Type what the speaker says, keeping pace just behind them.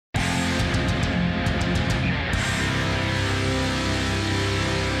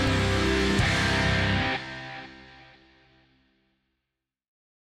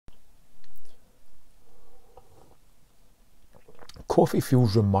coffee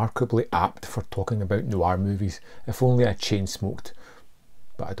feels remarkably apt for talking about noir movies. If only I chain smoked,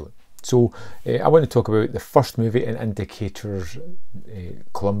 but I don't. So I want to talk about the first movie in Indicator's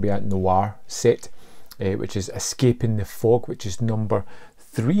Columbia Noir set, which is Escaping the Fog, which is number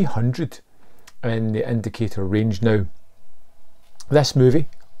 300 in the Indicator range now. This movie,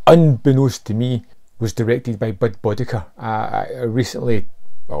 unbeknownst to me, was directed by Boetticher. I recently,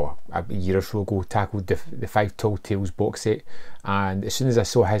 a year or so ago, tackled the Five Tall Tales box set, and as soon as I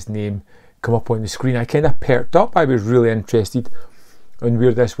saw his name come up on the screen, I kind of perked up. I was really interested on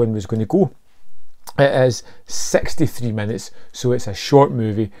where this one was going to go. It is 63 minutes, so it's a short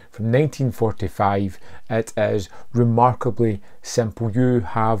movie from 1945. It is remarkably simple. You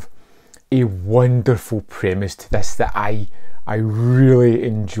have a wonderful premise to this that I really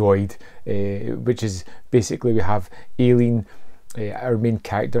enjoyed, which is basically we have Aileen, our main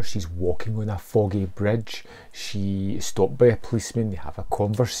character. She's walking on a foggy bridge. She is stopped by a policeman. They have a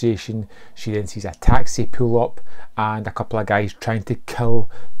conversation. She then sees a taxi pull up and a couple of guys trying to kill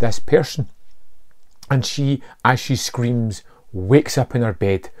this person. And she, as she screams, wakes up in her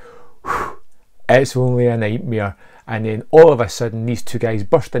bed. It's only a nightmare. And then all of a sudden these two guys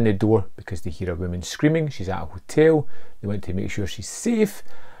burst in the door because they hear a woman screaming. She's at a hotel. They want to make sure she's safe.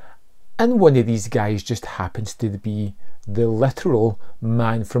 And one of these guys just happens to be the literal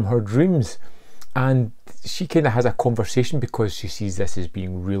man from her dreams. And she kind of has a conversation because she sees this as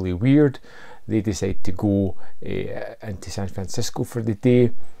being really weird. They decide to go into San Francisco for the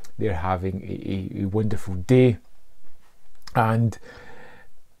day. They're having a wonderful day. And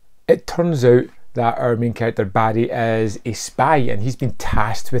it turns out that our main character Barry is a spy, and he's been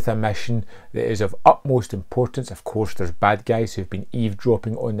tasked with a mission that is of utmost importance. Of course, there's bad guys who've been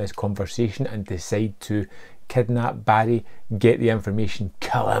eavesdropping on this conversation and decide to kidnap Barry, get the information,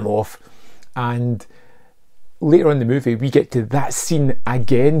 kill him off. And later on in the movie we get to that scene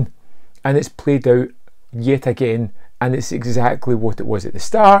again, and it's played out yet again, and it's exactly what it was at the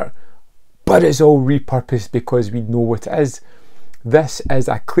start, but it's all repurposed because we know what it is. This is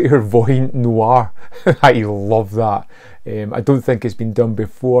a clairvoyant noir. I love that. I don't think it's been done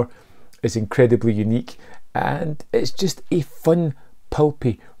before. It's incredibly unique, and it's just a fun,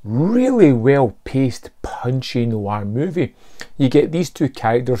 pulpy, really well paced, punchy noir movie. You get these two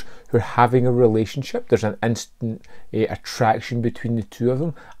characters who are having a relationship. There's an instant attraction between the two of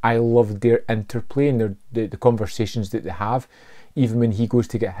them. I love their interplay and the conversations that they have. Even when he goes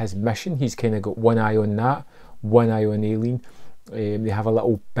to get his mission, he's kind of got one eye on that, one eye on Aileen. They have a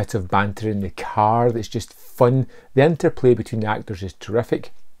little bit of banter in the car that's just fun. The interplay between the actors is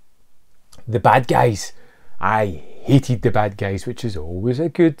terrific. The bad guys, I hated the bad guys, which is always a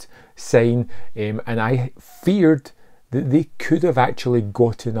good sign, and I feared that they could have actually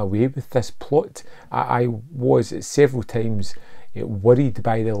gotten away with this plot. I was several times worried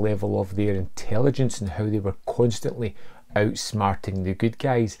by the level of their intelligence and how they were constantly outsmarting the good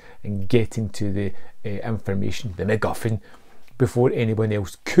guys and getting to the information, the MacGuffin, before anyone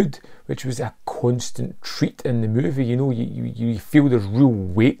else could, which was a constant treat in the movie. You know, you feel there's real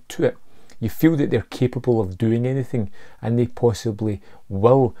weight to it. You feel that they're capable of doing anything, and they possibly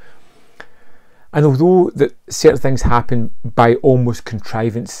will. And although that certain things happen by almost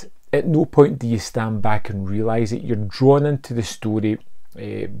contrivance, at no point do you stand back and realise it. You're drawn into the story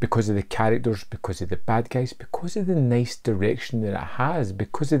because of the characters, because of the bad guys, because of the nice direction that it has,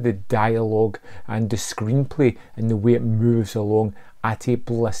 because of the dialogue and the screenplay and the way it moves along at a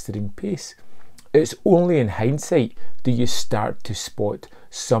blistering pace. It's only in hindsight do you start to spot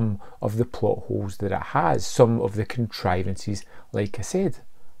some of the plot holes that it has, some of the contrivances, like I said.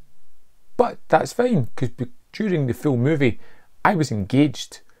 But that's fine, because during the full movie I was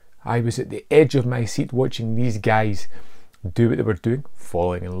engaged. I was at the edge of my seat watching these guys do what they were doing,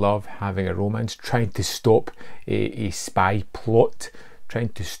 falling in love, having a romance, trying to stop a spy plot, trying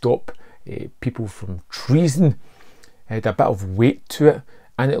to stop people from treason. It had a bit of weight to it,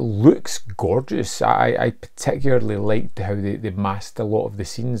 and it looks gorgeous. I particularly liked how they masked a lot of the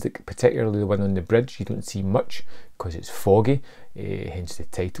scenes, particularly the one on the bridge. You don't see much because it's foggy, hence the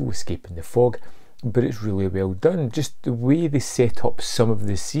title, Escaping the Fog. But it's really well done. Just the way they set up some of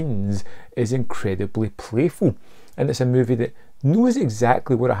the scenes is incredibly playful. And it's a movie that knows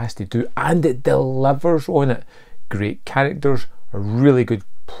exactly what it has to do, and it delivers on it. Great characters, a really good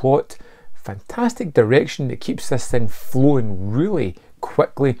plot, fantastic direction that keeps this thing flowing really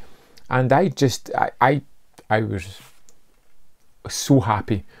quickly. And I was so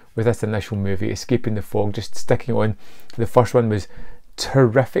happy with this initial movie, Escaping the Fog. Just sticking on, the first one was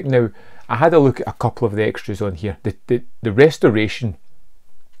terrific. Now, I had a look at a couple of the extras on here. The restoration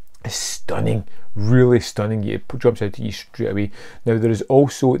is stunning, really stunning. It jumps out at you straight away. Now there is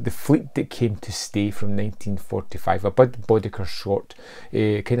also The Fleet That Came to Stay from 1945, a Boetticher short,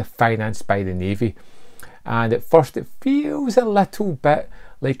 kind of financed by the Navy. And at first it feels a little bit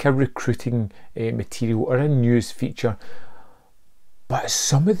like a recruiting material or a news feature, but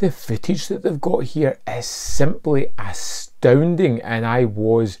some of the footage that they've got here is simply astounding, and I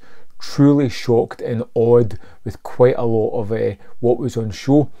was truly shocked and awed with quite a lot of what was on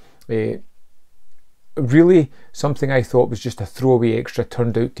show. Really, something I thought was just a throwaway extra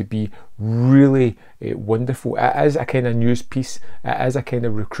turned out to be really wonderful. It is a kind of news piece, it is a kind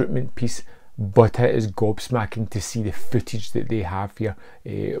of recruitment piece, but it is gobsmacking to see the footage that they have here.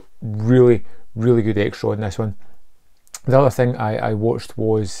 Really, really good extra on this one. The other thing I watched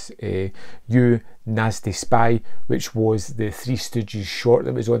was You Nasty Spy, which was the Three Stooges short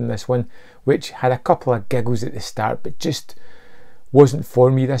that was on this one, which had a couple of giggles at the start, but just wasn't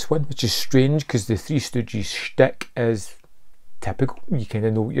for me, this one, which is strange because the Three Stooges shtick is typical. You kind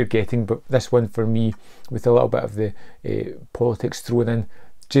of know what you're getting, but this one for me, with a little bit of the politics thrown in,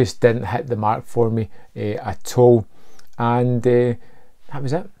 just didn't hit the mark for me at all. And that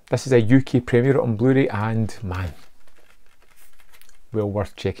was it. This is a UK premiere on Blu-ray, and man, well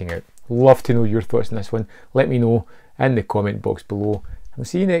worth checking out. Love to know your thoughts on this one. Let me know in the comment box below. I'll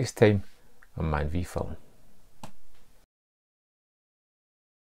see you next time on Man v Film.